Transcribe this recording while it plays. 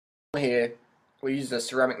Here we use a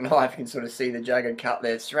ceramic knife. You can sort of see the jagged cut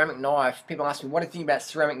there. Ceramic knife. People ask me, what do you think about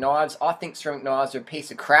ceramic knives? I think ceramic knives are a piece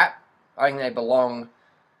of crap. I think they belong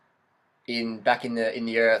back in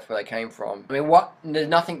the earth where they came from. I mean, there's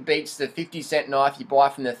nothing beats the 50-cent knife you buy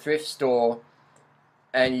from the thrift store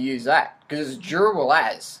and you use that because it's durable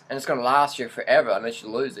as, and it's going to last you forever unless you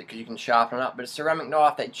lose it because you can sharpen it up. But a ceramic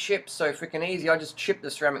knife, they chip so freaking easy. I just chipped the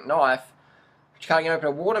ceramic knife, but you can't even open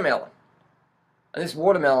a watermelon. And this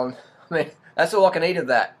watermelon, I mean, that's all I can eat of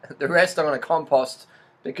that. The rest I'm going to compost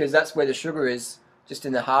because that's where the sugar is, just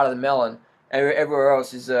in the heart of the melon. And everywhere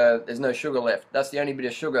else is there's no sugar left. That's the only bit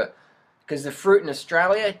of sugar. Because the fruit in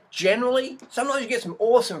Australia, generally, sometimes you get some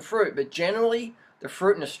awesome fruit, but generally, the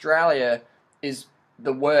fruit in Australia is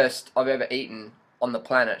the worst I've ever eaten on the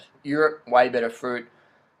planet. Europe, way better fruit.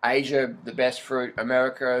 Asia, the best fruit.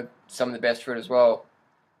 America, some of the best fruit as well.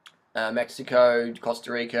 Mexico,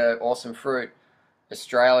 Costa Rica, awesome fruit.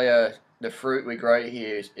 Australia, the fruit we grow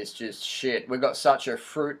here is just shit. We've got such a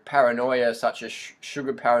fruit paranoia, such a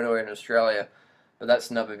sugar paranoia in Australia, but that's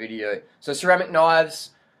another video. So ceramic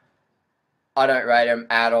knives, I don't rate them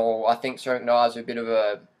at all. I think ceramic knives are a bit of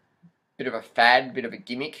a fad, bit of a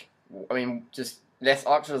gimmick. I mean, just less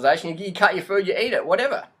oxidization. You cut your food, you eat it,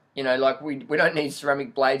 whatever. You know, like we don't need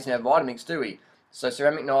ceramic blades in our Vitamix, do we? So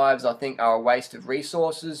ceramic knives, I think, are a waste of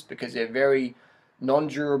resources because they're very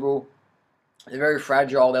non-durable. They're very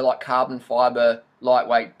fragile. They're like carbon fiber,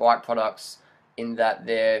 lightweight bike products in that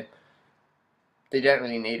they don't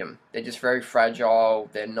really need them. They're just very fragile.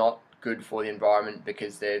 They're not good for the environment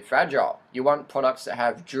because they're fragile. You want products that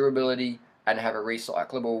have durability and have a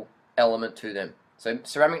recyclable element to them. So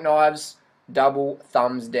ceramic knives, double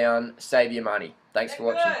thumbs down. Save your money. Thanks for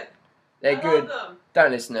watching. Good. They're good. Love them.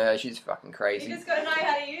 Don't listen to her. She's fucking crazy. You just got to know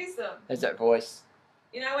how to use them. There's that voice.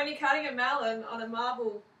 You know, when you're cutting a melon on a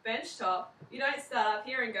marble bench top, you don't start up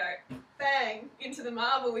here and go bang into the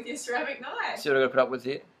marble with your ceramic knife. See what I got to put up with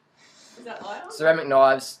here? Is that lighter? Ceramic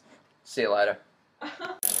knives. See you later.